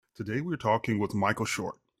Today we're talking with Michael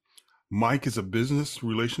Short. Mike is a business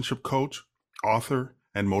relationship coach, author,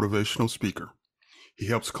 and motivational speaker. He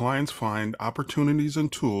helps clients find opportunities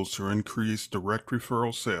and tools to increase direct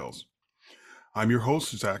referral sales. I'm your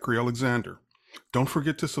host, Zachary Alexander. Don't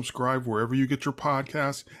forget to subscribe wherever you get your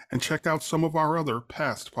podcasts and check out some of our other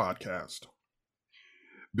past podcasts.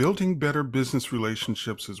 Building better business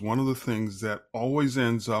relationships is one of the things that always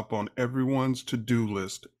ends up on everyone's to-do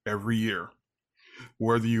list every year.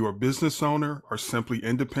 Whether you're a business owner or simply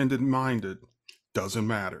independent-minded, doesn't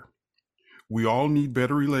matter. We all need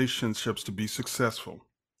better relationships to be successful.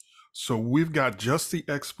 So we've got just the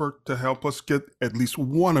expert to help us get at least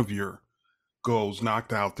one of your goals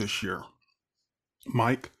knocked out this year.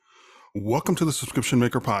 Mike, welcome to the Subscription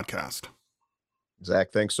Maker Podcast.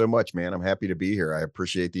 Zach, thanks so much, man. I'm happy to be here. I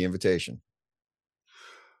appreciate the invitation.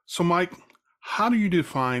 So Mike, how do you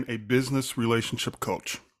define a business relationship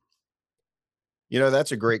coach? You know,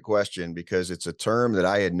 that's a great question because it's a term that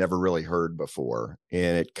I had never really heard before.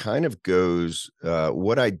 And it kind of goes,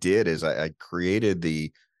 what I did is I created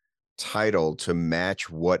the title to match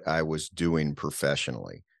what I was doing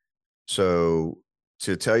professionally. So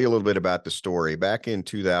to tell you a little bit about the story, back in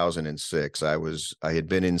 2006, I had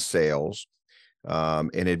been in sales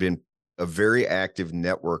and had been a very active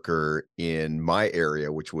networker in my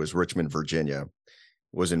area, which was Richmond, Virginia.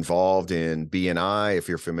 Was involved in BNI. If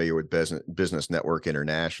you're familiar with Business Network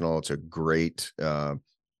International, it's a great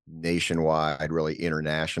nationwide, really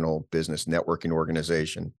international business networking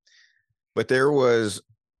organization. But there was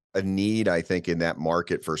a need, I think, in that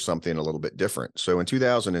market for something a little bit different. So in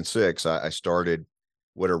 2006, I started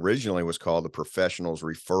what originally was called the Professionals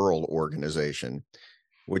Referral Organization,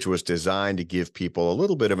 which was designed to give people a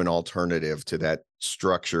little bit of an alternative to that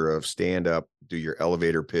structure of stand up, do your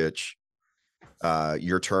elevator pitch.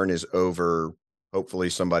 Your turn is over. Hopefully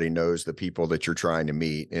somebody knows the people that you're trying to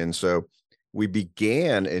meet. And so we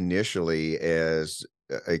began initially as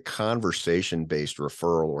a conversation-based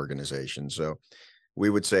referral organization. So we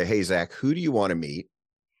would say, hey, Zach, who do you want to meet?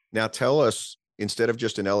 Now tell us, instead of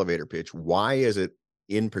just an elevator pitch, why is it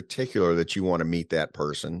in particular that you want to meet that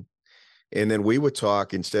person? And then we would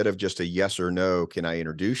talk, instead of just a yes or no, can I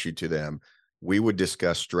introduce you to them? We would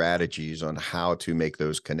discuss strategies on how to make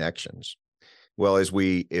those connections. Well, as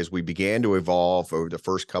we began to evolve over the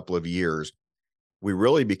first couple of years, we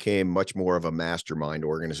really became much more of a mastermind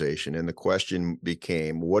organization. And the question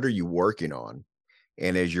became, what are you working on?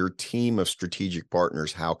 And as your team of strategic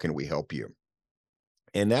partners, how can we help you?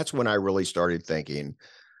 And that's when I really started thinking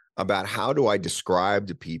about how do I describe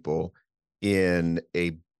to people in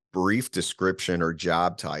a brief description or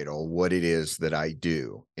job title what it is that I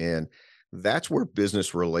do. And that's where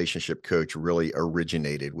business relationship coach really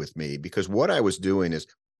originated with me, because what I was doing is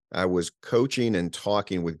I was coaching and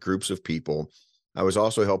talking with groups of people. I was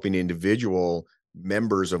also helping individual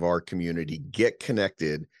members of our community get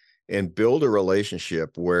connected and build a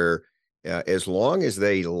relationship where as long as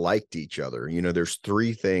they liked each other, you know, there's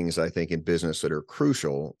three things I think in business that are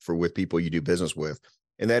crucial for with people you do business with.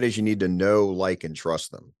 And that is you need to know, like, and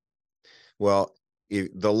trust them. Well,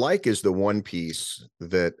 the like is the one piece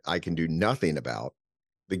that I can do nothing about.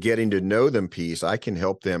 The getting to know them piece, I can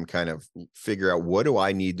help them kind of figure out, what do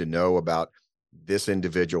I need to know about this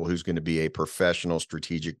individual who's going to be a professional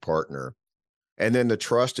strategic partner? And then the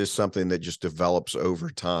trust is something that just develops over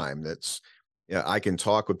time. That's, you know, I can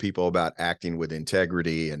talk with people about acting with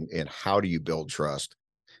integrity and how do you build trust,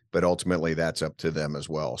 but ultimately that's up to them as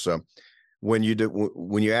well. So when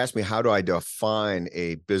you ask me, how do I define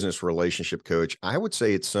a business relationship coach? I would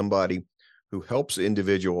say it's somebody who helps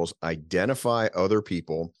individuals identify other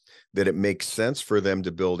people that it makes sense for them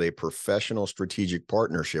to build a professional strategic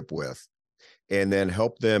partnership with, and then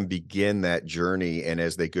help them begin that journey. And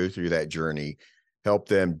as they go through that journey, help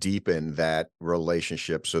them deepen that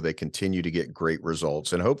relationship so they continue to get great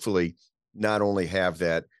results and hopefully not only have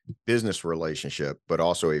that business relationship, but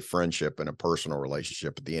also a friendship and a personal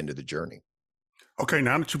relationship at the end of the journey. Okay,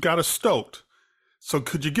 now that you've got us stoked, so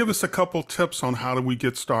could you give us a couple tips on how do we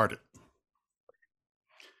get started?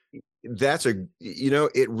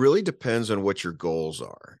 It really depends on what your goals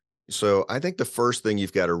are. So I think the first thing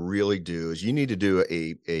you've got to really do is you need to do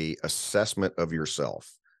a assessment of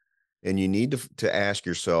yourself. And you need to ask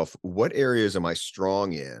yourself, what areas am I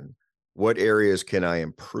strong in? What areas can I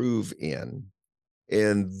improve in?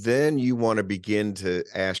 And then you want to begin to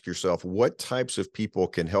ask yourself, what types of people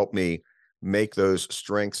can help me make those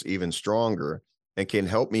strengths even stronger and can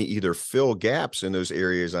help me either fill gaps in those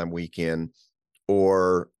areas I'm weak in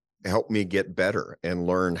or help me get better and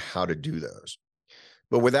learn how to do those.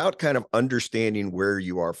 but without kind of understanding where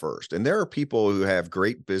you are first. And there are people who have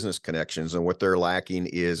great business connections, and what they're lacking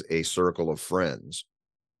is a circle of friends.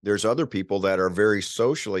 There's other people that are very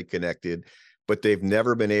socially connected, but they've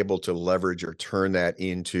never been able to leverage or turn that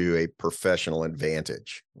into a professional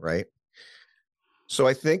advantage, right? So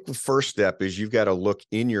I think the first step is you've got to look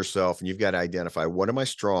in yourself and you've got to identify, what am I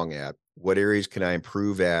strong at? What areas can I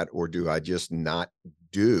improve at, or do I just not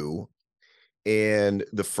do? And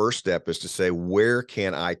the first step is to say, where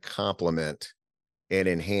can I complement and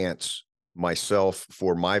enhance myself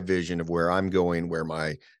for my vision of where I'm going, where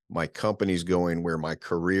my company's going, where my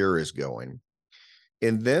career is going?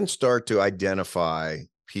 And then start to identify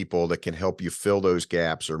people that can help you fill those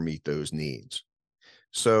gaps or meet those needs.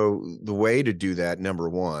 So the way to do that, number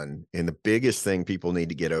one, and the biggest thing people need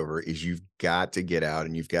to get over, is you've got to get out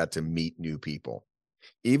and you've got to meet new people.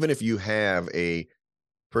 Even if you have a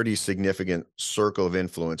pretty significant circle of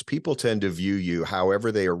influence, people tend to view you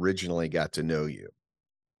however they originally got to know you.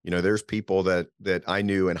 You know, there's people that I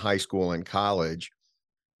knew in high school and college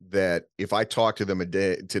that if I talk to them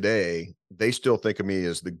today, they still think of me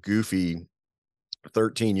as the goofy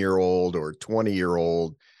 13-year-old or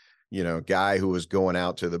 20-year-old, guy who was going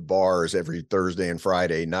out to the bars every Thursday and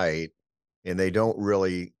Friday night. And they don't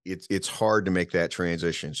really, it's hard to make that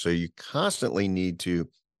transition. So you constantly need to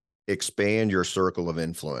expand your circle of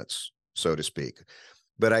influence, so to speak.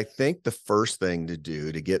 But I think the first thing to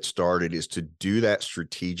do to get started is to do that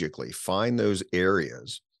strategically. Find those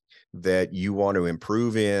areas that you want to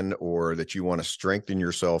improve in, or that you want to strengthen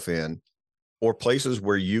yourself in, or places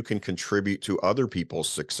where you can contribute to other people's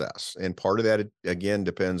success. And part of that, again,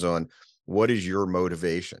 depends on what is your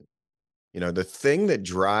motivation. The thing that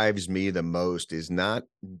drives me the most is not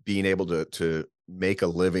being able to make a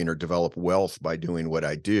living or develop wealth by doing what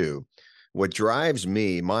I do. What drives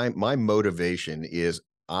me, my motivation, is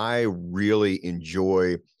I really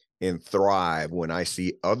enjoy and thrive when I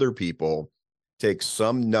see other people take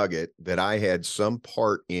some nugget that I had some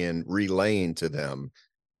part in relaying to them,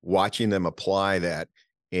 watching them apply that,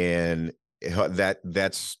 and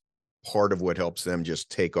that's part of what helps them just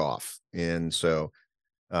take off. And so,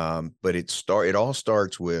 but it all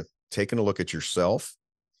starts with taking a look at yourself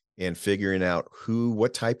and figuring out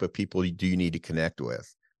what type of people do you need to connect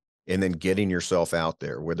with, and then getting yourself out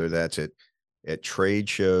there, whether that's at trade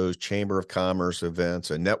shows, chamber of commerce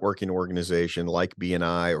events, a networking organization like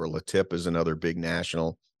BNI, or LATIP is another big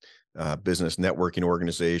national business networking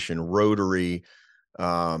organization, Rotary,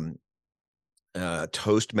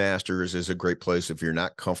 Toastmasters is a great place if you're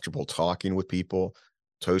not comfortable talking with people.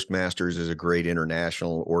 Toastmasters is a great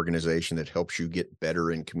international organization that helps you get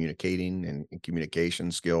better in communicating and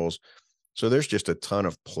communication skills. So there's just a ton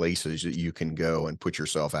of places that you can go and put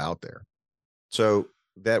yourself out there. So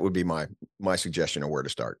that would be my suggestion of where to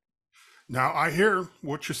start. Now, I hear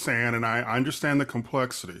what you're saying, and I understand the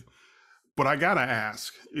complexity, but I got to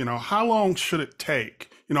ask, how long should it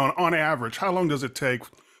take? On average, how long does it take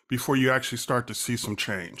before you actually start to see some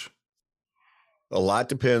change? A lot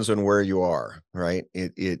depends on where you are, right?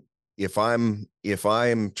 If I'm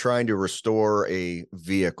trying to restore a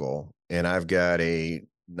vehicle and I've got a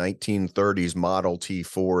 1930s Model T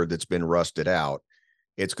Ford that's been rusted out,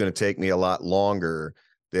 it's going to take me a lot longer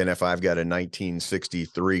than if I've got a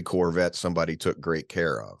 1963 Corvette somebody took great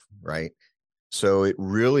care of, right? So it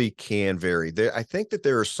really can vary. I think that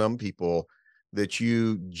there are some people that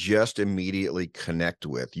you just immediately connect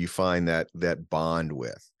with, you find that bond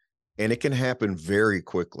with, and it can happen very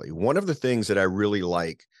quickly. One of the things that I really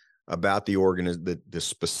like about the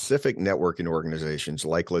specific networking organizations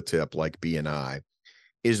like LATIP, like BNI,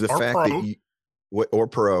 is the fact that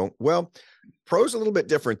Pro's a little bit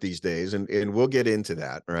different these days, and we'll get into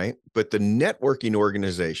that, right? But the networking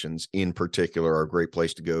organizations in particular are a great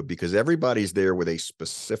place to go, because everybody's there with a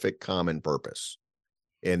specific common purpose,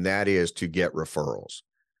 and that is to get referrals.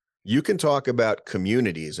 You can talk about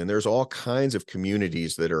communities, and there's all kinds of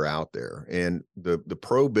communities that are out there. And the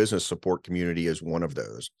pro business support community is one of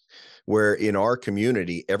those, where in our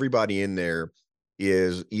community, everybody in there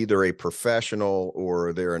is either a professional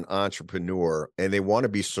or they're an entrepreneur, and they want to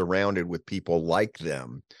be surrounded with people like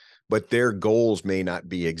them, but their goals may not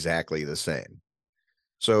be exactly the same.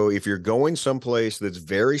 So if you're going someplace that's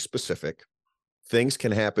very specific, things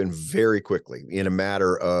can happen very quickly in a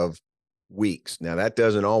matter of weeks. Now, that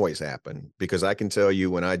doesn't always happen, because I can tell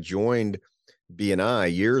you, when I joined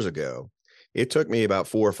BNI years ago, it took me about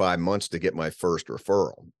 4 or 5 months to get my first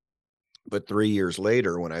referral. But 3 years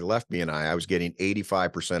later, when I left BNI, I was getting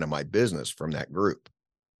 85% of my business from that group.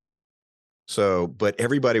 So, but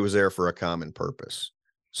everybody was there for a common purpose.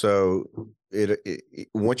 So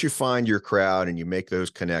once you find your crowd and you make those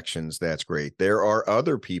connections, that's great. There are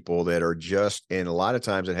other people that are just, and a lot of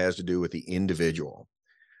times it has to do with the individual,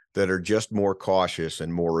 that are just more cautious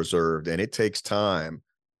and more reserved. And it takes time,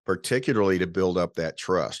 particularly to build up that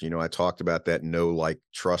trust. I talked about that know, like,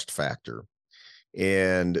 trust factor.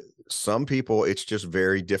 And some people, it's just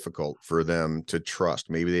very difficult for them to trust.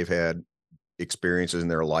 Maybe they've had experiences in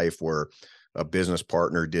their life where a business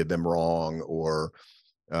partner did them wrong, or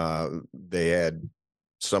they had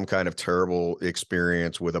some kind of terrible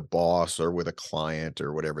experience with a boss or with a client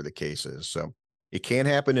or whatever the case is. So it can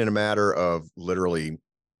happen in a matter of literally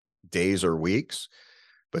days or weeks,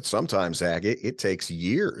 but sometimes, Zach, it takes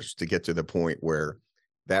years to get to the point where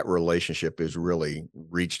that relationship is really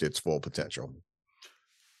reached its full potential.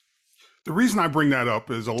 The reason I bring that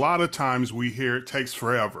up is a lot of times we hear it takes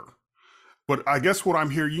forever. But I guess what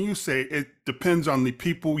I'm hearing you say, it depends on the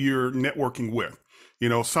people you're networking with.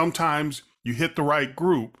 Sometimes you hit the right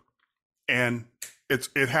group and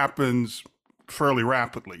it happens fairly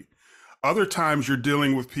rapidly. Other times you're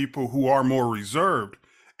dealing with people who are more reserved,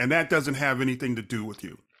 and that doesn't have anything to do with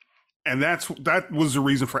you. And that was the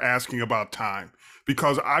reason for asking about time,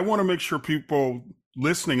 because I want to make sure people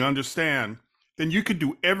listening understand then you could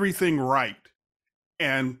do everything right.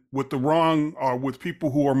 And with the wrong, or with people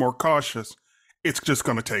who are more cautious, it's just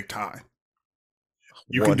going to take time.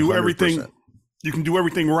 You can do everything. 100%. You can do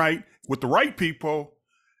everything right with the right people,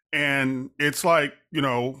 and it's like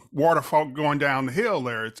waterfall going down the hill.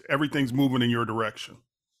 Everything's moving in your direction.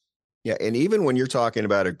 Yeah. And even when you're talking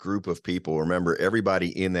about a group of people, remember, everybody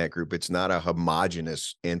in that group, it's not a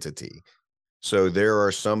homogenous entity. So there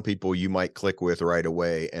are some people you might click with right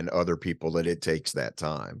away and other people that it takes that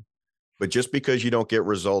time. But just because you don't get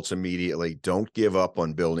results immediately, don't give up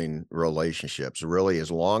on building relationships. Really,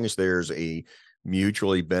 as long as there's a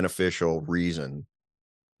mutually beneficial reason,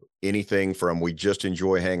 anything from we just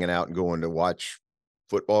enjoy hanging out and going to watch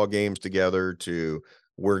football games together to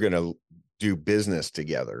we're going to do business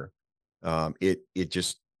together.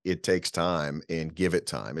 It takes time, and give it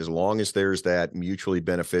time. As long as there's that mutually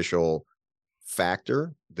beneficial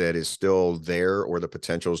factor that is still there, or the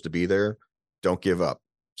potential is to be there, don't give up.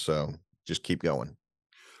 So just keep going.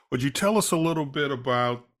 Would you tell us a little bit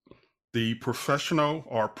about the professional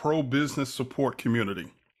or pro business support community,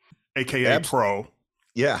 aka pro?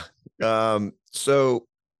 Yeah. So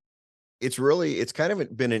it's kind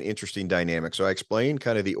of been an interesting dynamic. So I explained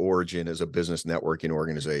kind of the origin as a business networking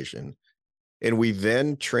organization, and we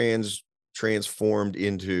then transformed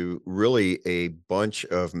into really a bunch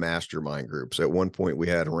of mastermind groups. At one point, we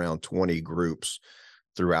had around 20 groups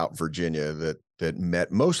throughout Virginia that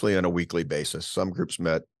met mostly on a weekly basis. Some groups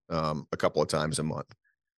met a couple of times a month.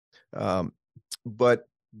 But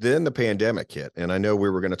then the pandemic hit, and I know we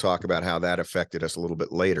were going to talk about how that affected us a little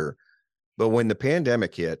bit later. But when the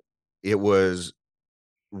pandemic hit, it was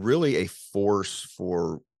really a force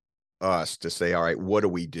for us to say, all right, what do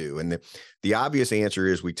we do? And the obvious answer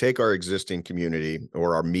is we take our existing community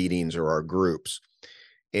or our meetings or our groups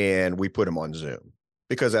and we put them on Zoom,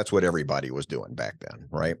 because that's what everybody was doing back then,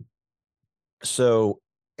 right? So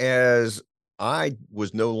as I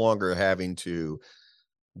was no longer having to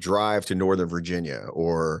drive to Northern Virginia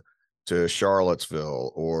or to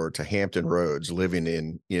Charlottesville or to Hampton Roads, living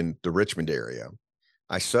in the Richmond area,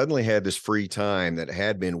 I suddenly had this free time that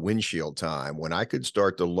had been windshield time, when I could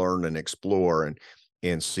start to learn and explore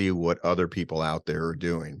and see what other people out there are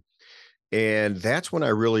doing. And that's when I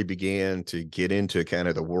really began to get into kind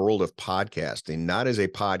of the world of podcasting, not as a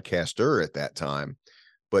podcaster at that time,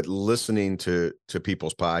 but listening to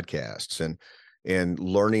people's podcasts and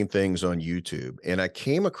learning things on YouTube. And I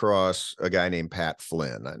came across a guy named Pat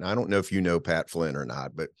Flynn. And I don't know if you know Pat Flynn or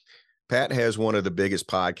not, but Pat has one of the biggest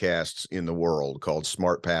podcasts in the world called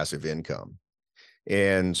Smart Passive Income.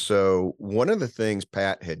 And so one of the things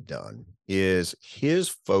Pat had done is his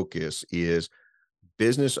focus is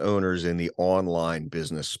business owners in the online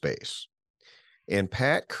business space. And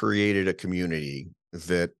Pat created a community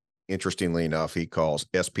that, interestingly enough, he calls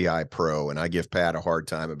SPI Pro. And I give Pat a hard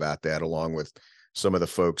time about that, along with some of the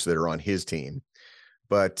folks that are on his team.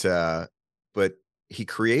 But he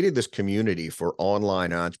created this community for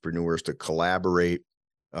online entrepreneurs to collaborate.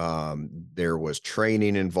 There was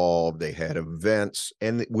training involved. They had events.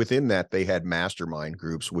 And within that, they had mastermind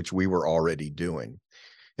groups, which we were already doing.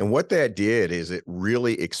 And what that did is it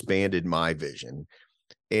really expanded my vision.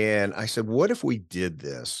 And I said, what if we did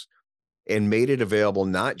this and made it available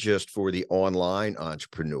not just for the online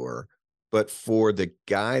entrepreneur, but for the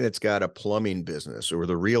guy that's got a plumbing business or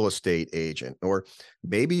the real estate agent, or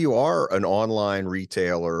maybe you are an online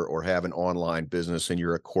retailer or have an online business and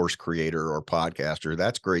you're a course creator or podcaster.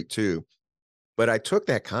 That's great too. But I took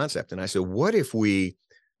that concept and I said, what if we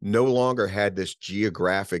no longer had this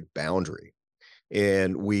geographic boundary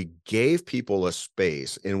and we gave people a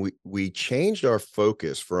space, and we changed our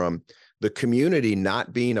focus from the community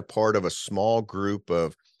not being a part of a small group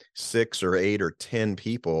of 6 or 8 or 10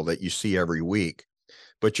 people that you see every week,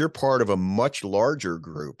 but you're part of a much larger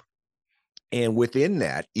group. And within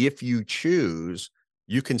that, if you choose,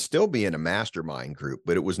 you can still be in a mastermind group,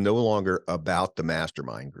 but it was no longer about the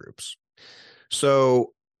mastermind groups.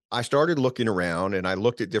 So I started looking around and I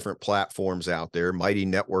looked at different platforms out there. Mighty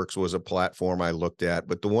Networks was a platform I looked at,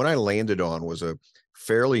 but the one I landed on was a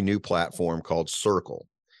fairly new platform called Circle.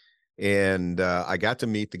 And I got to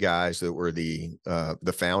meet the guys that were the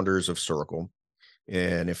founders of Circle.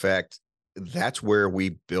 And in fact, that's where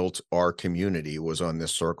we built our community, was on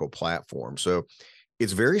this Circle platform. So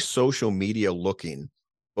it's very social media looking.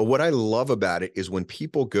 But what I love about it is when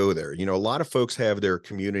people go there, a lot of folks have their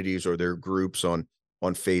communities or their groups on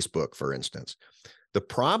Facebook, for instance. The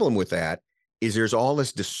problem with that is there's all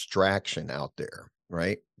this distraction out there,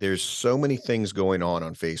 right? There's so many things going on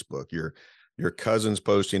Facebook. Your cousin's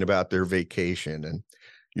posting about their vacation, and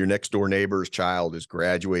your next door neighbor's child is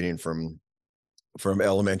graduating from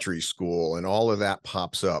elementary school, and all of that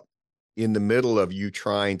pops up in the middle of you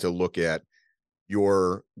trying to look at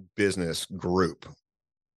your business group.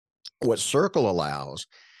 What Circle allows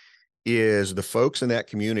is the folks in that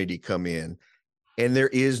community come in, and there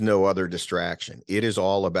is no other distraction. It is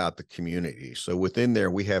all about the community. So within there,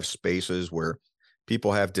 we have spaces where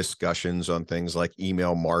people have discussions on things like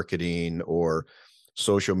email marketing or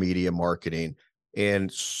social media marketing.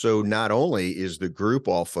 And so not only is the group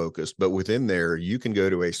all focused, but within there, you can go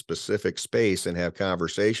to a specific space and have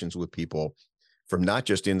conversations with people from not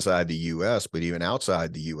just inside the US, but even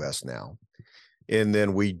outside the US now. And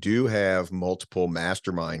then we do have multiple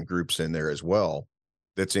mastermind groups in there as well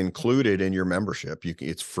that's included in your membership.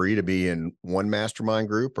 It's free to be in one mastermind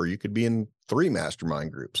group, or you could be in 3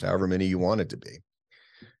 mastermind groups, however many you want it to be.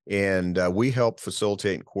 And we help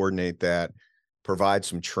facilitate and coordinate that, provide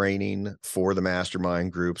some training for the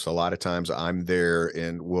mastermind groups. A lot of times I'm there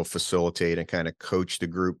and will facilitate and kind of coach the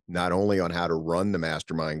group, not only on how to run the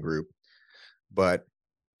mastermind group, but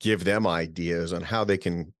give them ideas on how they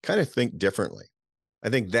can kind of think differently. I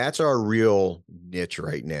think that's our real niche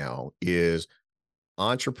right now, is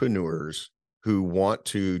entrepreneurs who want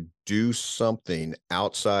to do something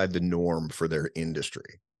outside the norm for their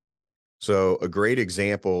industry. So a great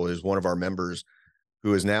example is one of our members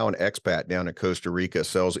who is now an expat down in Costa Rica,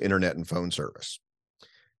 sells internet and phone service.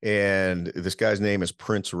 And this guy's name is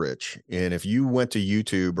Prince Rich. And if you went to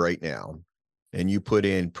YouTube right now and you put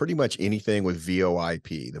in pretty much anything with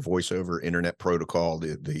VoIP, the voice over internet protocol,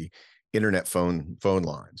 the internet phone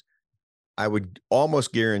lines, I would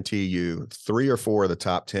almost guarantee you 3 or 4 of the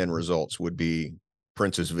top 10 results would be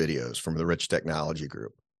Prince's videos from the Rich Technology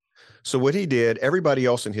Group. So what he did, everybody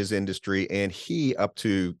else in his industry, and he, up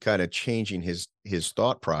to kind of changing his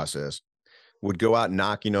thought process, would go out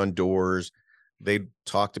knocking on doors. They'd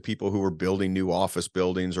talk to people who were building new office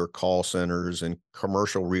buildings or call centers and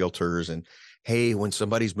commercial realtors. And, hey, when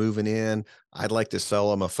somebody's moving in, I'd like to sell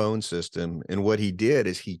them a phone system. And what he did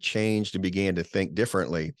is he changed and began to think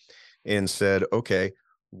differently and said, okay,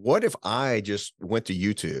 what if I just went to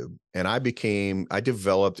YouTube and I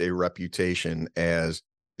developed a reputation as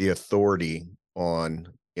the authority on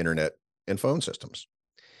internet and phone systems?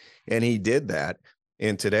 And he did that.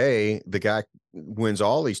 And today the guy wins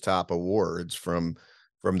all these top awards from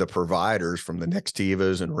the providers, from the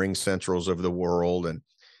Nextivas and Ring Centrals of the world. And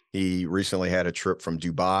he recently had a trip from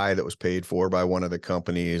Dubai that was paid for by one of the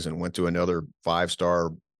companies, and went to another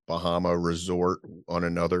 5-star Bahama resort on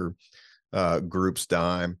another group's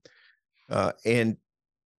dime. And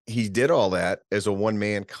he did all that as a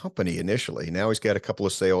one-man company initially. Now he's got a couple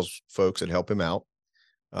of sales folks that help him out.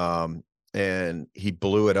 And he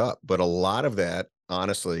blew it up. But a lot of that,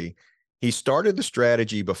 honestly, he started the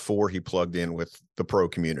strategy before he plugged in with the pro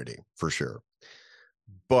community, for sure.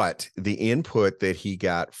 But the input that he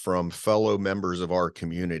got from fellow members of our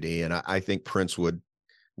community, and I think Prince would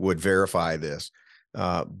verify this,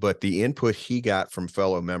 but the input he got from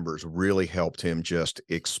fellow members really helped him just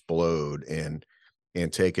explode and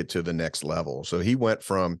take it to the next level. So he went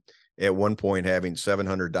from, at one point, having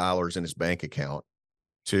 $700 in his bank account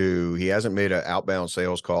to, he hasn't made an outbound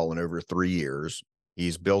sales call in over 3 years.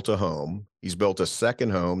 He's built a home. He's built a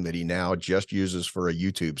second home that he now just uses for a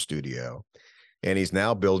YouTube studio. And he's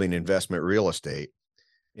now building investment real estate.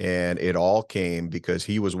 And it all came because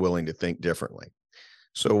he was willing to think differently.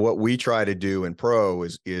 So what we try to do in Pro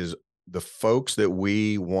is the folks that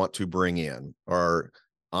we want to bring in are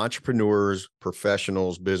entrepreneurs,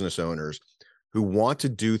 professionals, business owners who want to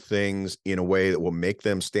do things in a way that will make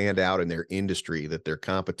them stand out in their industry that their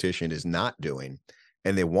competition is not doing.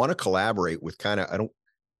 And they want to collaborate with kind of, I don't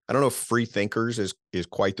know if free thinkers is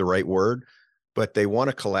quite the right word, but they want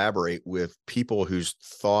to collaborate with people whose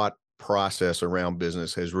thought process around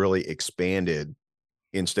business has really expanded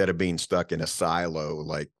instead of being stuck in a silo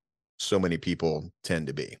like so many people tend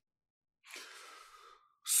to be.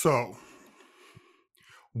 So,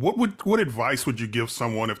 what advice would you give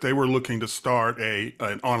someone if they were looking to start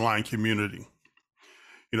an online community?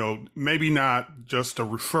 You know, maybe not just a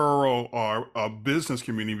referral or a business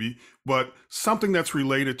community, but something that's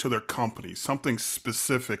related to their company, something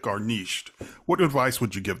specific or niched. What advice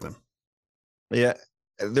would you give them? Yeah,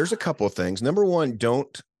 there's a couple of things. Number one,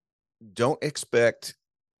 don't expect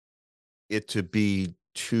it to be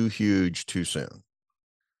too huge too soon.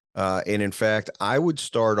 And in fact, I would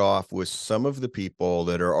start off with some of the people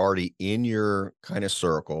that are already in your kind of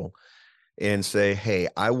circle and say, hey,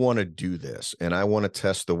 I want to do this and I want to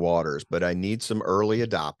test the waters, but I need some early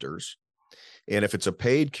adopters. And if it's a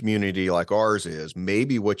paid community like ours is,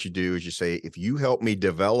 maybe what you do is you say, if you help me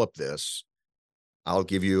develop this, I'll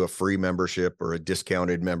give you a free membership or a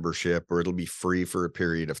discounted membership, or it'll be free for a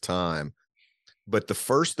period of time. But the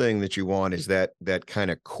first thing that you want is that kind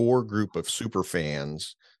of core group of super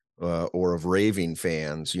fans or of raving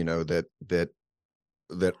fans, you know, that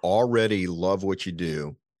already love what you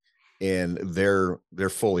do and they're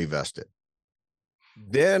fully vested.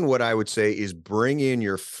 Then what I would say is bring in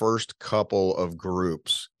your first couple of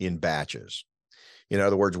groups in batches. In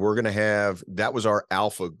other words, we're going to have, that was our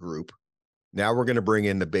alpha group. Now we're going to bring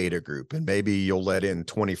in the beta group, and maybe you'll let in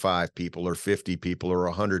 25 people or 50 people or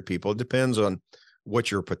 100 people. It depends on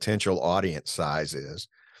what your potential audience size is.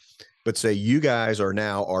 But say you guys are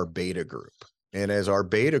now our beta group. And as our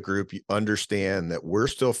beta group, you understand that we're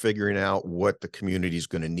still figuring out what the community is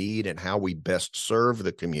going to need and how we best serve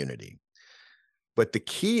the community. But the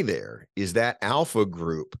key there is that alpha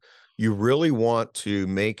group, you really want to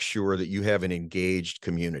make sure that you have an engaged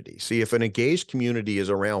community. See, if an engaged community is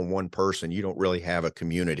around one person, you don't really have a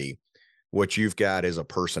community. What you've got is a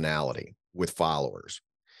personality with followers.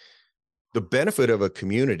 The benefit of a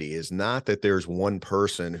community is not that there's one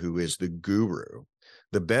person who is the guru.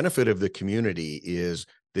 The benefit of the community is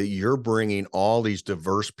that you're bringing all these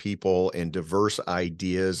diverse people and diverse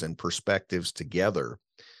ideas and perspectives together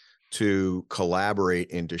to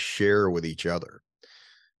collaborate and to share with each other.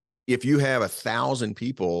 If you have 1,000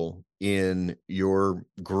 people in your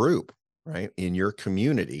group, right, in your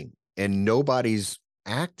community, and nobody's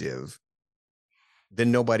active,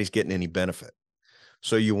 then nobody's getting any benefit.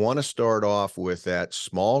 So you want to start off with that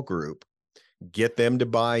small group, get them to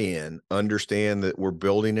buy in, understand that we're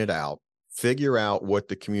building it out, figure out what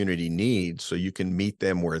the community needs so you can meet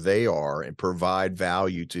them where they are and provide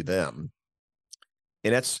value to them.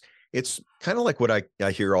 And it's kind of like what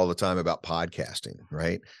I hear all the time about podcasting,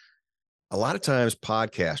 right? A lot of times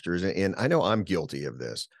podcasters, and I know I'm guilty of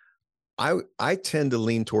this, I tend to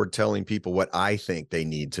lean toward telling people what I think they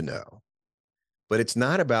need to know. But it's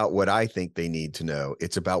not about what I think they need to know.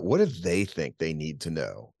 It's about what do they think they need to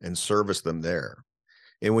know and service them there.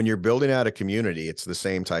 And when you're building out a community, it's the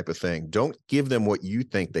same type of thing. Don't give them what you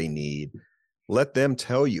think they need. Let them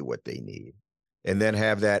tell you what they need. And then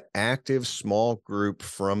have that active small group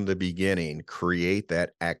from the beginning, create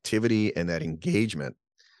that activity and that engagement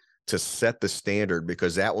to set the standard,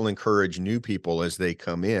 because that will encourage new people as they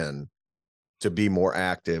come in to be more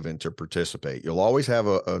active and to participate. You'll always have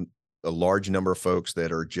a large number of folks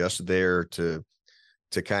that are just there to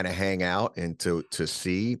kind of hang out and to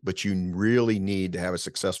see, but you really need to have a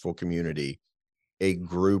successful community, a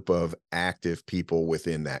group of active people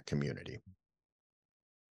within that community.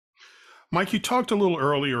 Mike, you talked a little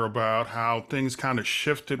earlier about how things kind of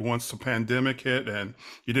shifted once the pandemic hit, and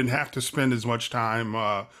you didn't have to spend as much time,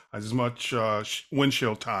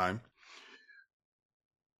 windshield time.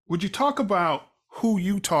 Would you talk about who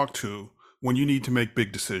you talk to when you need to make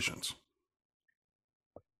big decisions?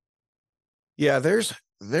 Yeah, there's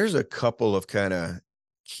a couple of kind of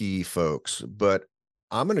key folks, but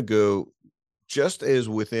I'm going to go just as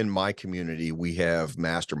within my community, we have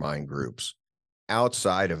mastermind groups.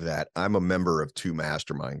 Outside of that, I'm a member of 2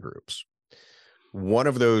 mastermind groups. One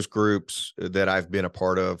of those groups that I've been a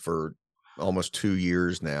part of for almost 2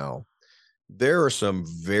 years now, there are some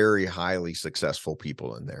very highly successful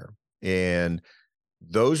people in there. And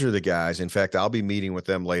those are the guys. In fact, I'll be meeting with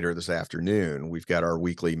them later this afternoon. We've got our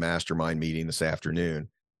weekly mastermind meeting this afternoon,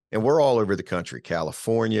 and we're all over the country,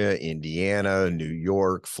 California, Indiana, New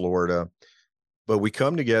York, Florida, but we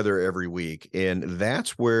come together every week. And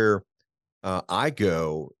that's where I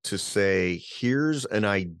go to say, here's an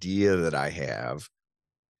idea that I have,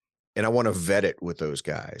 and I want to vet it with those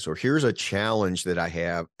guys. Or here's a challenge that I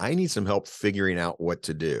have. I need some help figuring out what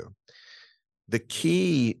to do. The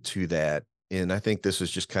key to that, and I think this is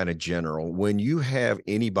just kind of general, when you have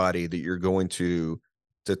anybody that you're going to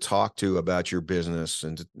talk to about your business,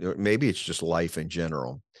 and maybe it's just life in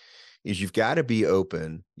general, is you've got to be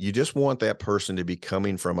open. You just want that person to be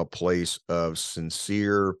coming from a place of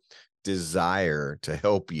sincere desire to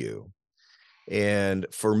help you. And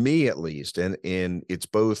for me, at least, and it's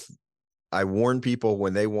both, I warn people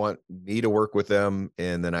when they want me to work with them,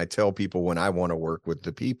 and then I tell people when I want to work with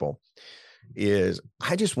the people, is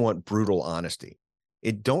I just want brutal honesty.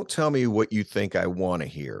 Don't tell me what you think I want to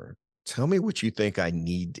hear. Tell me what you think I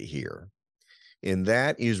need to hear. And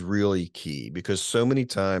that is really key, because so many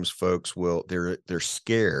times folks they're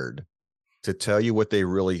scared to tell you what they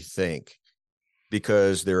really think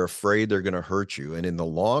because they're afraid they're going to hurt you. And in the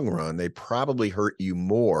long run, they probably hurt you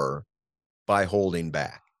more by holding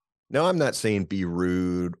back. Now, I'm not saying be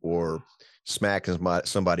rude or smack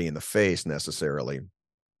somebody in the face necessarily,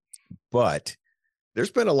 but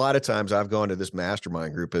there's been a lot of times I've gone to this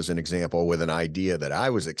mastermind group, as an example, with an idea that I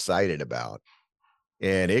was excited about,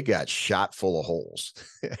 and it got shot full of holes,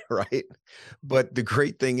 right? But the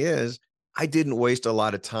great thing is, I didn't waste a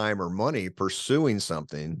lot of time or money pursuing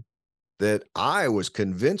something that I was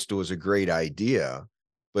convinced was a great idea.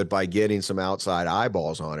 But by getting some outside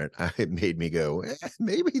eyeballs on it, it made me go,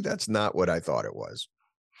 maybe that's not what I thought it was.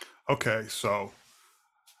 Okay, so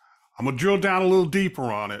I'm gonna drill down a little deeper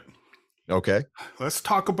on it. Okay. Let's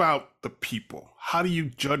talk about the people. How do you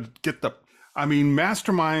get the, I mean,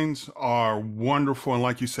 masterminds are wonderful. And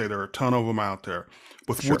like you say, there are a ton of them out there.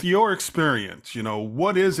 With Sure. your experience,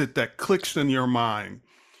 what is it that clicks in your mind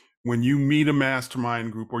when you meet a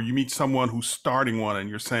mastermind group or you meet someone who's starting one and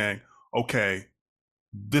you're saying, okay,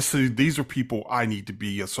 these are people I need to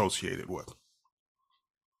be associated with?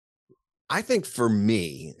 I think for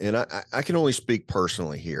me, and I can only speak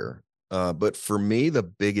personally here, but for me, the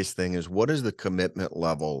biggest thing is, what is the commitment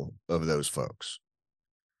level of those folks?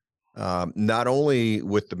 Not only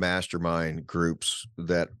with the mastermind groups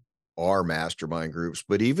that are mastermind groups,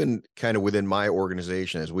 but even kind of within my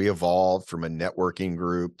organization, as we evolved from a networking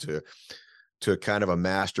group to kind of a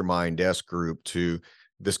mastermind desk group to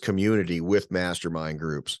this community with mastermind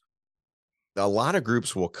groups. A lot of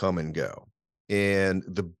groups will come and go. And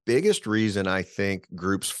the biggest reason I think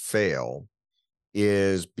groups fail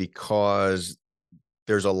is because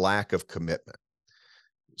there's a lack of commitment.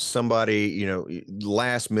 Somebody,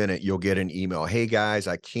 last minute, you'll get an email. Hey guys,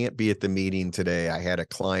 I can't be at the meeting today. I had a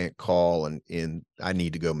client call and I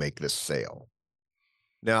need to go make this sale.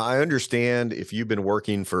 Now, I understand if you've been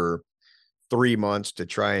working for 3 months to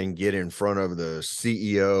try and get in front of the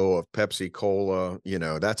CEO of Pepsi Cola,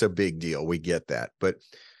 that's a big deal. We get that. But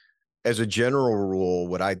as a general rule,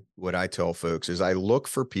 what I tell folks is I look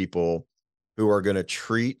for people who are going to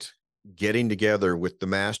treat getting together with the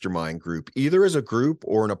mastermind group, either as a group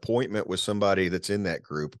or an appointment with somebody that's in that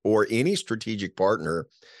group, or any strategic partner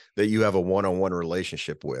that you have a one-on-one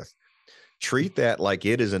relationship with. Treat that like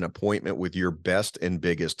it is an appointment with your best and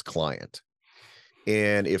biggest client.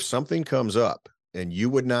 And if something comes up and you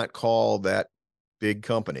would not call that big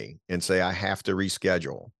company and say, I have to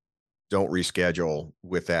reschedule, don't reschedule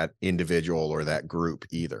with that individual or that group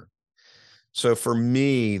either. So for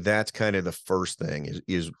me, that's kind of the first thing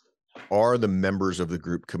is are the members of the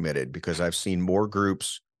group committed? Because I've seen more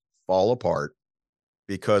groups fall apart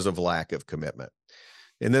because of lack of commitment.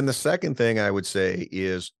 And then the second thing I would say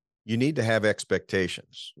is you need to have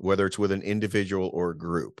expectations, whether it's with an individual or a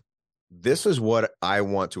group. This is what I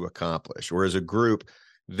want to accomplish. Or as a group,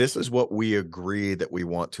 this is what we agree that we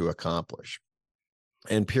want to accomplish.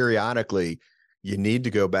 And periodically, you need to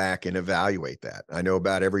go back and evaluate that. I know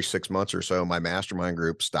about every 6 months or so, my mastermind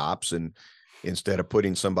group stops, and instead of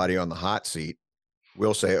putting somebody on the hot seat,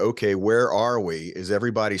 we'll say, okay, where are we? Is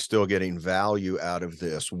everybody still getting value out of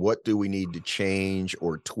this? What do we need to change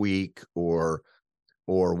or tweak or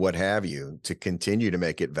what have you to continue to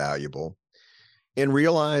make it valuable? And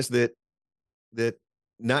realize that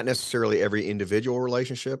not necessarily every individual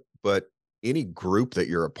relationship, but any group that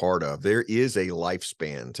you're a part of, there is a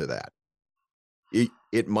lifespan to that.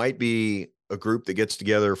 It might be a group that gets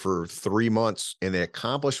together for 3 months and they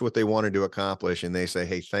accomplish what they wanted to accomplish, and they say,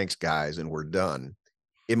 hey, thanks guys, and we're done.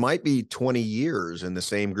 It might be 20 years and the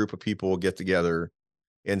same group of people will get together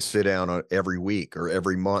and sit down every week or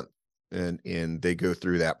every month, and they go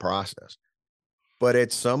through that process. But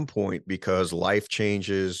at some point, because life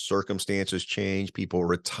changes, circumstances change, people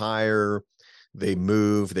retire, they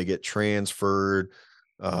move, they get transferred,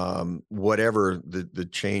 whatever the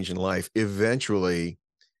change in life, eventually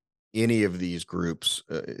any of these groups,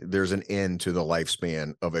 there's an end to the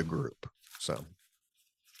lifespan of a group.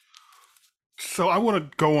 So I want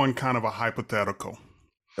to go on kind of a hypothetical.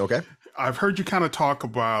 Okay. I've heard you kind of talk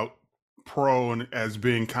about Pro and as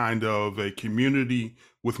being kind of a community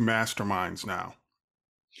with masterminds now.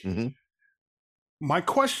 Mm-hmm. My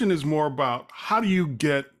question is more about how do you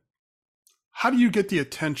get the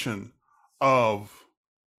attention of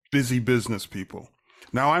busy business people?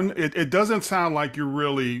 Now, it doesn't sound like you're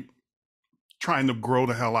really trying to grow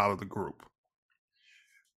the hell out of the group.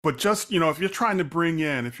 But just, if you're trying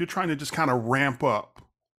to just kind of ramp up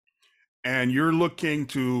and you're looking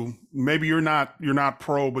to, maybe you're not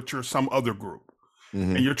Pro, but you're some other group,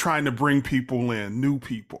 Mm-hmm. and you're trying to bring people in, new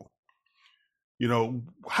people.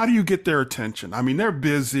 How do you get their attention? I mean, they're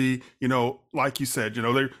busy, like you said,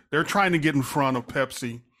 they're trying to get in front of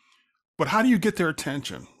Pepsi, but how do you get their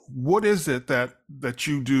attention? What is it that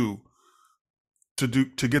you do to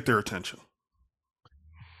get their attention?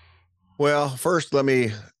 Well, first, let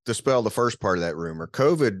me dispel the first part of that rumor.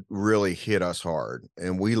 COVID really hit us hard,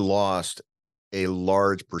 and we lost a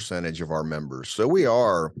large percentage of our members. So we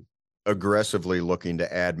are aggressively looking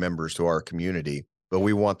to add members to our community, but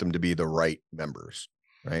we want them to be the right members,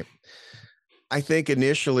 right? I think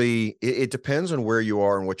initially it depends on where you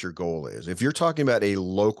are and what your goal is. If you're talking about a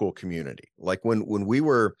local community, like when we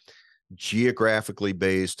were geographically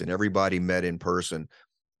based and everybody met in person,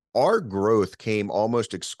 our growth came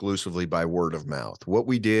almost exclusively by word of mouth. What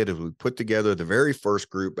we did is we put together the very first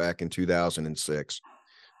group back in 2006.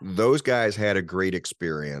 Those guys had a great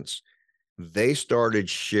experience. They started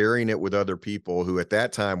sharing it with other people who at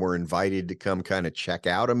that time were invited to come kind of check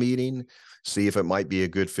out a meeting, see if it might be a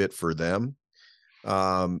good fit for them.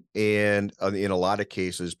 And in a lot of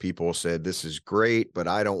cases, people said, this is great, but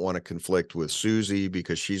I don't want to conflict with Susie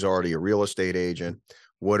because she's already a real estate agent.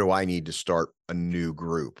 What do I need to start a new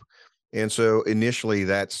group? And so initially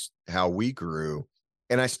that's how we grew.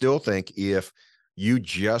 And I still think if you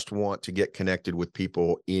just want to get connected with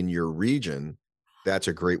people in your region, that's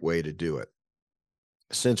a great way to do it.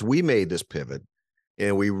 Since we made this pivot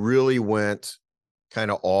and we really went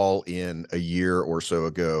kind of all in a year or so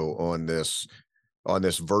ago on this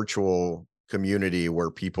virtual community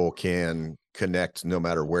where people can connect no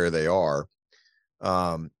matter where they are,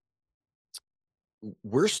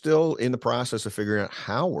 we're still in the process of figuring out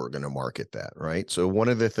how we're going to market that, right? So one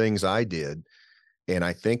of the things I did, and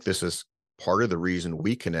I think this is part of the reason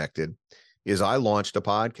we connected, is I launched a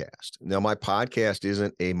podcast. Now, my podcast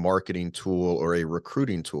isn't a marketing tool or a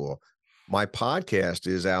recruiting tool. My podcast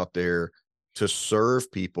is out there to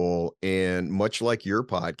serve people, and much like your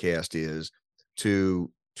podcast is,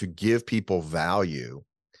 to give people value.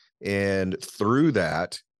 And through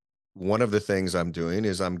that, one of the things I'm doing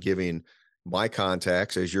is I'm giving my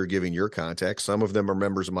contacts as you're giving your contacts. Some of them are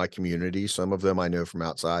members of my community. Some of them I know from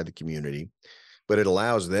outside the community, but it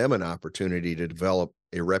allows them an opportunity to develop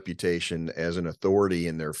a reputation as an authority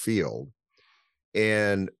in their field.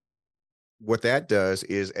 And what that does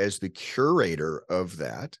is, as the curator of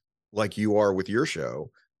that, like you are with your show,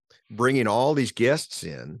 bringing all these guests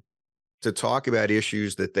in to talk about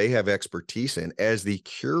issues that they have expertise in, as the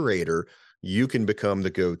curator, you can become the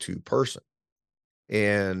go-to person.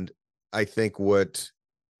 And I think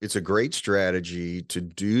it's a great strategy to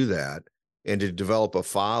do that and to develop a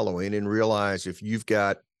following and realize if you've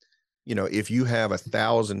got, if you have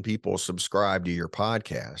 1,000 people subscribe to your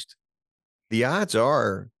podcast, the odds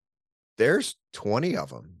are there's 20 of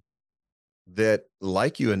them that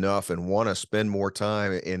like you enough and want to spend more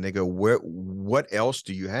time, and they go, what else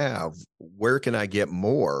do you have? Where can I get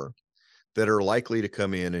more that are likely to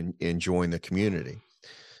come in and join the community?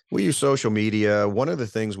 We use social media. One of the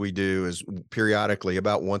things we do is periodically,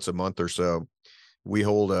 about once a month or so, we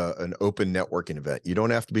hold an open networking event. You don't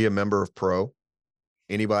have to be a member of Pro.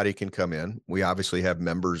 Anybody can come in. We obviously have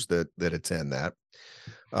members that attend that.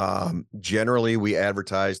 Generally, we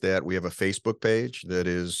advertise that. We have a Facebook page that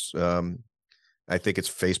is, I think it's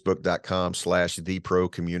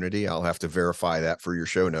facebook.com/thepro-community. I'll have to verify that for your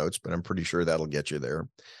show notes, but I'm pretty sure that'll get you there.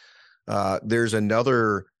 There's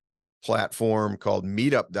another platform called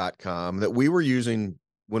meetup.com that we were using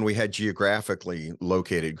when we had geographically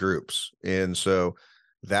located groups. And so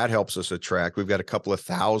that helps us attract. We've got a couple of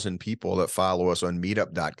thousand people that follow us on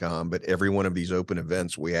meetup.com, but every one of these open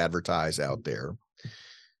events we advertise out there.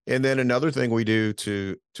 And then another thing we do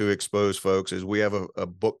to expose folks is we have a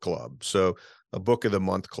book club. So a book of the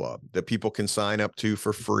month club that people can sign up to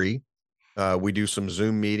for free. We do some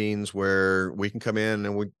Zoom meetings where we can come in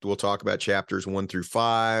and we'll talk about chapters 1 through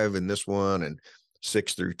 5 and this one, and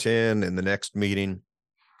 6 through 10 in the next meeting.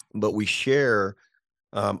 but we share.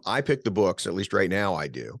 I pick the books, at least right now I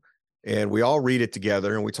do. And we all read it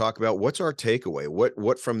together and we talk about what's our takeaway.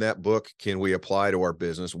 What from that book can we apply to our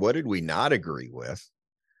business? What did we not agree with?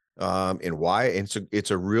 And why? And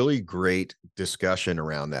it's a really great discussion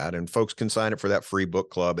around that. And folks can sign up for that free book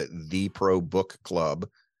club at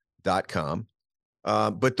theprobookclub.com.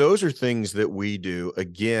 But those are things that we do.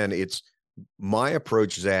 Again, it's my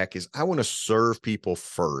approach, Zach, is I want to serve people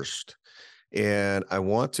first. And I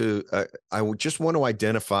just want to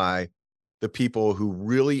identify the people who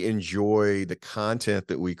really enjoy the content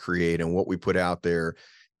that we create and what we put out there,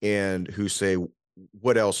 and who say,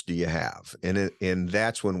 what else do you have? And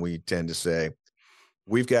that's when we tend to say,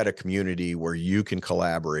 we've got a community where you can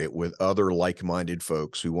collaborate with other like-minded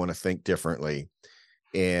folks who want to think differently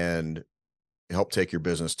and help take your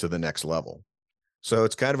business to the next level. So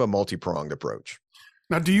it's kind of a multi-pronged approach.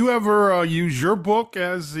 Now, do you ever use your book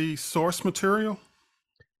as the source material?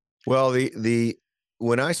 Well,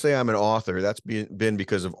 when I say I'm an author, that's been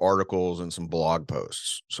because of articles and some blog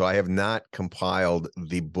posts. So I have not compiled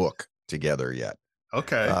the book together yet.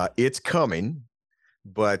 Okay. It's coming,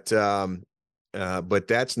 but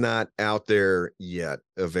that's not out there yet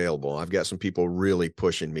available. I've got some people really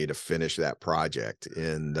pushing me to finish that project,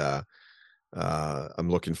 and I'm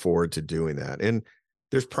looking forward to doing that. And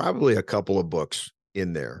there's probably a couple of books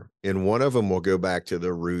in there, and one of them will go back to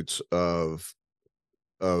the roots of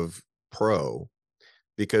pro,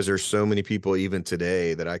 because there's so many people even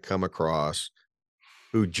today that I come across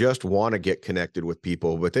who just want to get connected with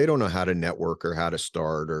people, but they don't know how to network or how to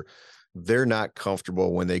start, or they're not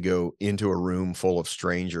comfortable when they go into a room full of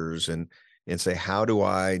strangers and say, how do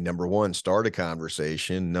I, number one, start a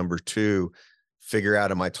conversation? Number two, figure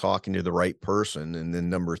out, am I talking to the right person? And then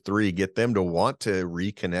number three, get them to want to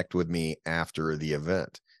reconnect with me after the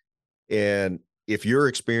event. And if your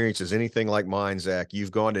experience is anything like mine, Zach,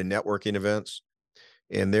 you've gone to networking events,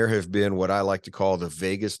 and there have been what I like to call the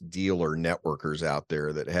Vegas dealer networkers out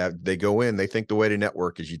there that they go in, they think the way to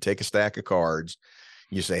network is you take a stack of cards,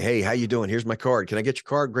 you say, hey, how you doing? Here's my card. Can I get your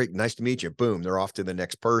card? Great. Nice to meet you. Boom. They're off to the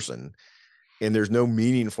next person. And there's no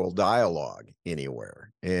meaningful dialogue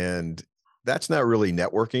anywhere. And that's not really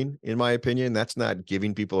networking, in my opinion. That's not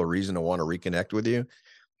giving people a reason to want to reconnect with you.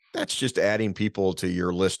 That's just adding people to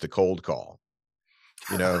your list to cold call.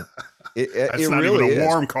 You know, That's it not really even a is.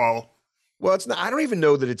 warm call. Well, it's not, I don't even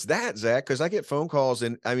know that it's that, Zach, because I get phone calls,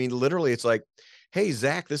 and I mean, literally it's like, hey,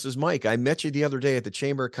 Zach, this is Mike. I met you the other day at the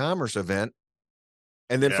Chamber of Commerce event.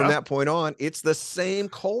 And then from that point on, it's the same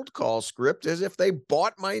cold call script as if they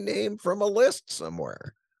bought my name from a list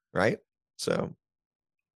somewhere. Right. So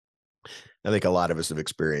I think a lot of us have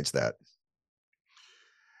experienced that.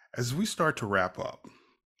 As we start to wrap up,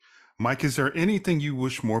 Mike, is there anything you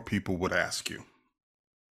wish more people would ask you?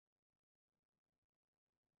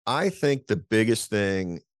 I think the biggest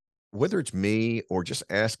thing, whether it's me or just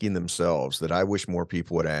asking themselves, that I wish more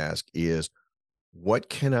people would ask is, what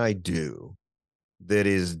can I do that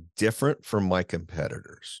is different from my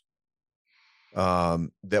competitors,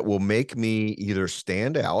 that will make me either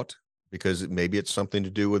stand out, because maybe it's something to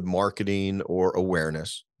do with marketing or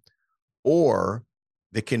awareness, or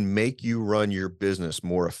that can make you run your business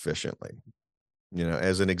more efficiently. You know,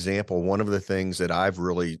 as an example, one of the things that I've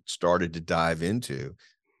really started to dive into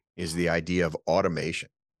is the idea of automation.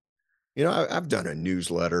 You know, I've done a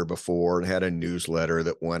newsletter before and had a newsletter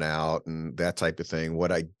that went out and that type of thing.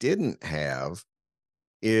 What I didn't have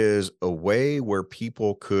is a way where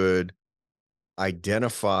people could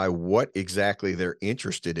identify what exactly they're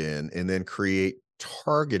interested in and then create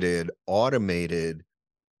targeted, automated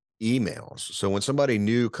emails. So when somebody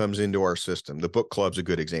new comes into our system, the book club's a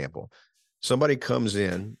good example. Somebody comes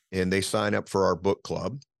in and they sign up for our book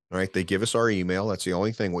club, right? They give us our email. That's the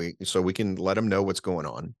only thing so we can let them know what's going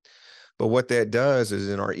on. But what that does is,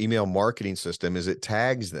 in our email marketing system, is it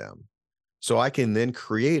tags them. So I can then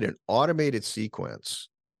create an automated sequence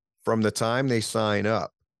from the time they sign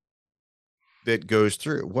up that goes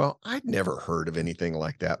through. Well, I'd never heard of anything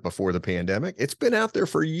like that before the pandemic. It's been out there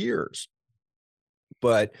for years.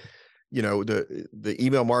 But, you know, the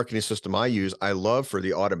email marketing system I use, I love for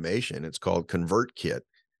the automation. It's called ConvertKit.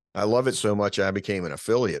 I love it so much I became an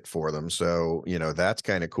affiliate for them. So, you know, that's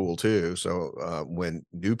kind of cool too. So when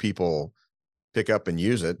new people pick up and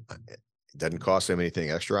use it, it doesn't cost them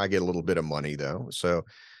anything extra. I get a little bit of money though. So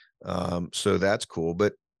that's cool.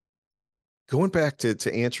 But going back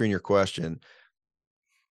to answering your question,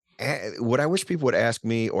 what I wish people would ask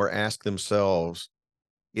me or ask themselves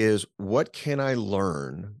is, what can I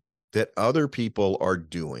learn that other people are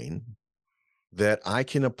doing that I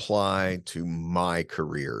can apply to my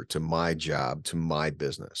career, to my job, to my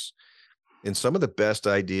business? And some of the best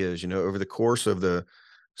ideas, over the course of the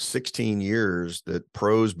 16 years that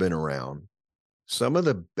Pro's been around, some of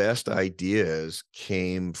the best ideas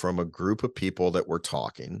came from a group of people that were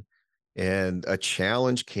talking, and a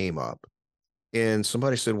challenge came up. And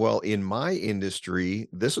somebody said, well, in my industry,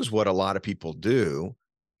 this is what a lot of people do.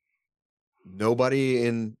 Nobody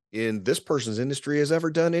in this person's industry has ever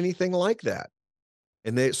done anything like that.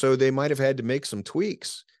 And they might have had to make some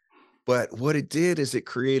tweaks. But what it did is it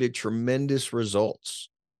created tremendous results.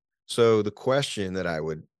 So the question that I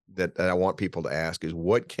want people to ask is,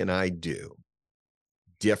 what can I do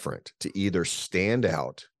different to either stand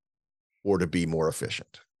out or to be more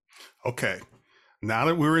efficient? Okay. Now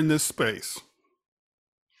that we're in this space,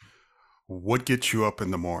 what gets you up in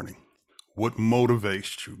the morning? What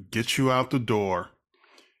motivates you, gets you out the door,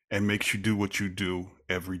 and makes you do what you do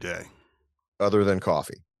every day? Other than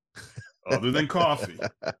coffee. Other than coffee.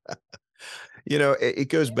 It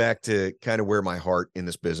goes back to kind of where my heart in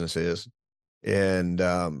this business is. And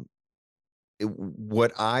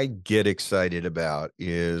what I get excited about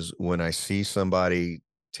is when I see somebody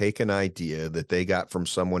take an idea that they got from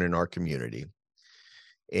someone in our community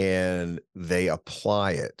and they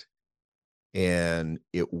apply it and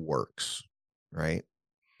it works, right?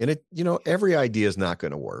 And every idea is not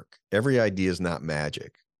going to work. Every idea is not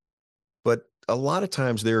magic. But a lot of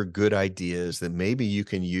times there are good ideas that maybe you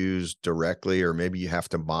can use directly, or maybe you have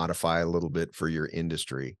to modify a little bit for your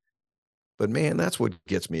industry. But man, that's what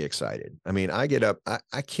gets me excited. I mean, I get up,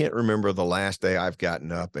 I can't remember the last day I've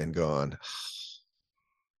gotten up and gone,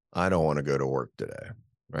 I don't want to go to work today,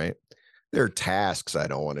 right? There are tasks I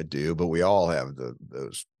don't want to do, but we all have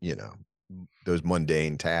those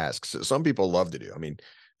mundane tasks that some people love to do. I mean,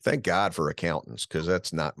 thank God for accountants, because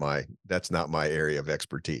that's not my area of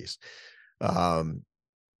expertise.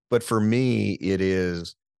 But for me, it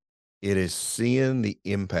is seeing the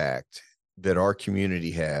impact that our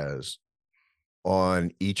community has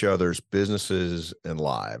on each other's businesses and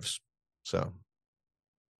lives. So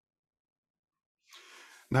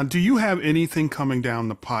now, do you have anything coming down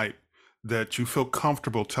the pipe that you feel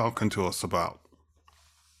comfortable talking to us about?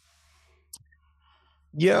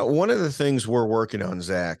 yeah, one of the things we're working on,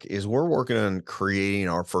 Zach, is we're working on creating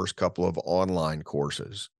our first couple of online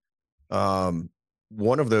courses.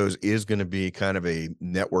 One of those is going to be kind of a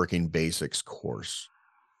networking basics course,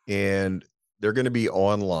 and they're going to be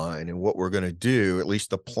online. And what we're going to do, at least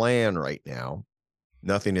the plan right now,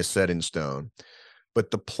 nothing is set in stone, but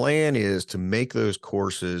the plan is to make those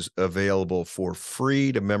courses available for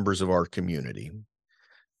free to members of our community,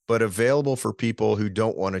 but available for people who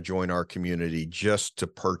don't want to join our community just to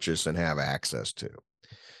purchase and have access to.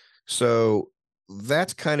 So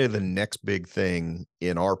that's kind of the next big thing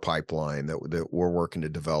in our pipeline that we're working to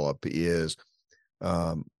develop is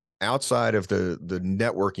outside of the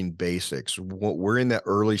networking basics. We're in the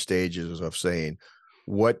early stages of saying,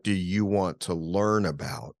 what do you want to learn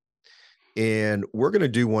about? And we're going to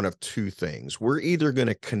do one of two things. We're either going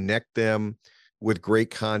to connect them with great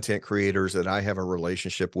content creators that I have a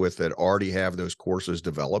relationship with that already have those courses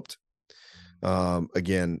developed.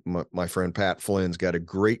 Again, my friend Pat Flynn's got a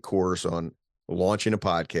great course on launching a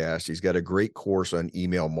podcast. He's got a great course on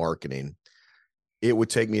email marketing. It would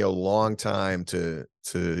take me a long time to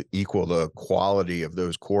equal the quality of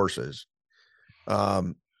those courses.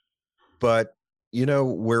 But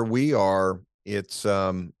where we are, it's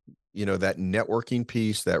that networking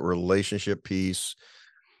piece, that relationship piece,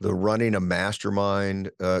 the running a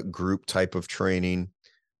mastermind group type of training.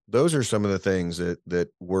 Those are some of the things that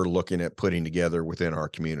we're looking at putting together within our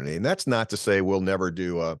community. And that's not to say we'll never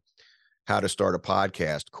do a how to start a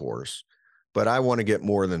podcast course, but I want to get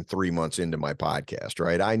more than 3 months into my podcast,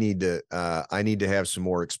 right? I need to have some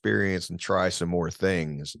more experience and try some more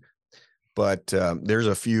things. But there's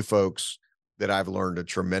a few folks that I've learned a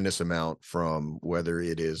tremendous amount from, whether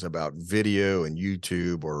it is about video and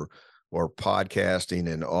YouTube or podcasting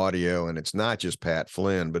and audio. And it's not just Pat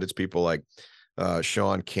Flynn, but it's people like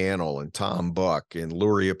Sean Cannell and Tom Buck and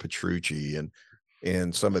Luria Petrucci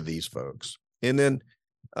and some of these folks. And then,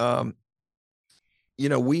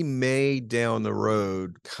 we may down the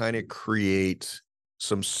road kind of create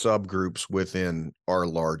some subgroups within our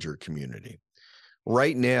larger community.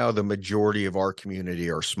 Right now, the majority of our community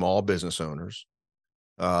are small business owners,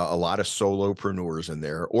 a lot of solopreneurs in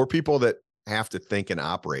there, or people that have to think and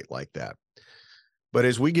operate like that. But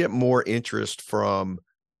as we get more interest from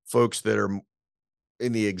folks that are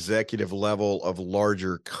in the executive level of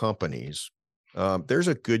larger companies, there's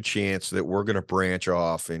a good chance that we're going to branch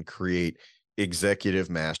off and create executive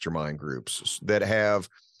mastermind groups that have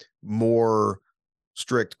more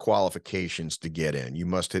strict qualifications to get in. You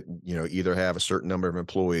must hit, either have a certain number of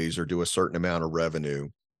employees or do a certain amount of revenue,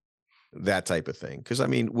 that type of thing. Because I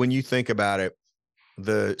mean, when you think about it,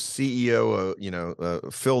 the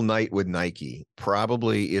CEO, Phil Knight with Nike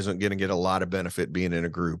probably isn't going to get a lot of benefit being in a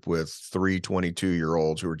group with 3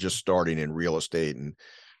 22-year-olds who are just starting in real estate and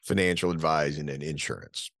financial advising and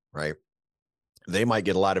insurance, right? They might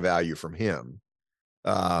get a lot of value from him.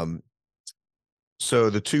 So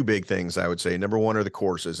the two big things I would say, number one are the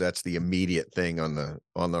courses. That's the immediate thing on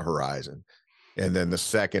the horizon. And then the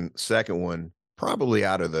second one, probably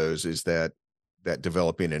out of those, is that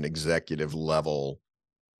developing an executive level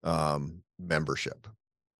membership.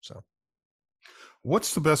 So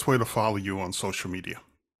What's the best way to follow you on social media?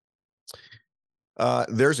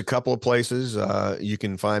 there's a couple of places. You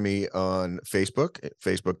can find me on Facebook at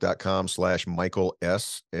facebook.com/Michael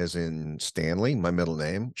S, as in Stanley, my middle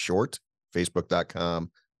name, Short,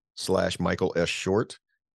 facebook.com/Michael S Short.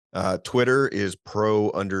 Twitter is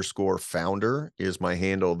pro_founder is my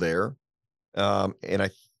handle there. And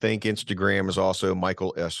I think Instagram is also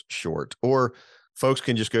Michael S Short, or folks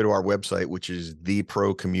can just go to our website, which is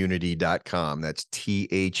theprocommunity.com. That's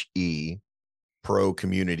THE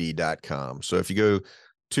procommunity.com. So if you go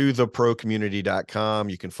to theprocommunity.com,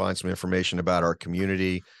 you can find some information about our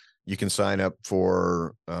community. You can sign up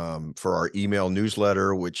for our email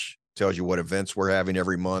newsletter, which tells you what events we're having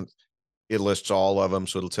every month. It lists all of them,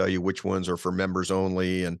 so it'll tell you which ones are for members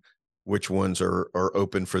only and which ones are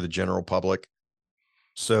open for the general public.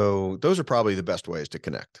 So those are probably the best ways to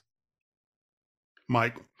connect.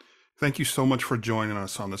 Mike, thank you so much for joining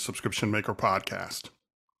us on the Subscription Maker podcast.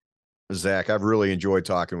 Zach, I've really enjoyed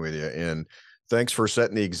talking with you, and thanks for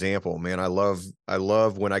setting the example, man. I love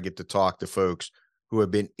when I get to talk to folks who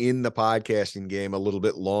have been in the podcasting game a little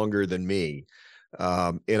bit longer than me.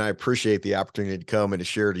 And I appreciate the opportunity to come and to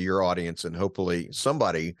share to your audience, and hopefully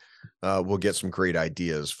somebody will get some great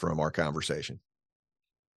ideas from our conversation.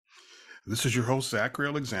 This is your host, Zachary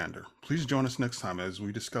Alexander. Please join us next time as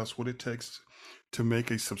we discuss what it takes to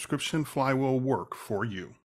make a subscription flywheel work for you.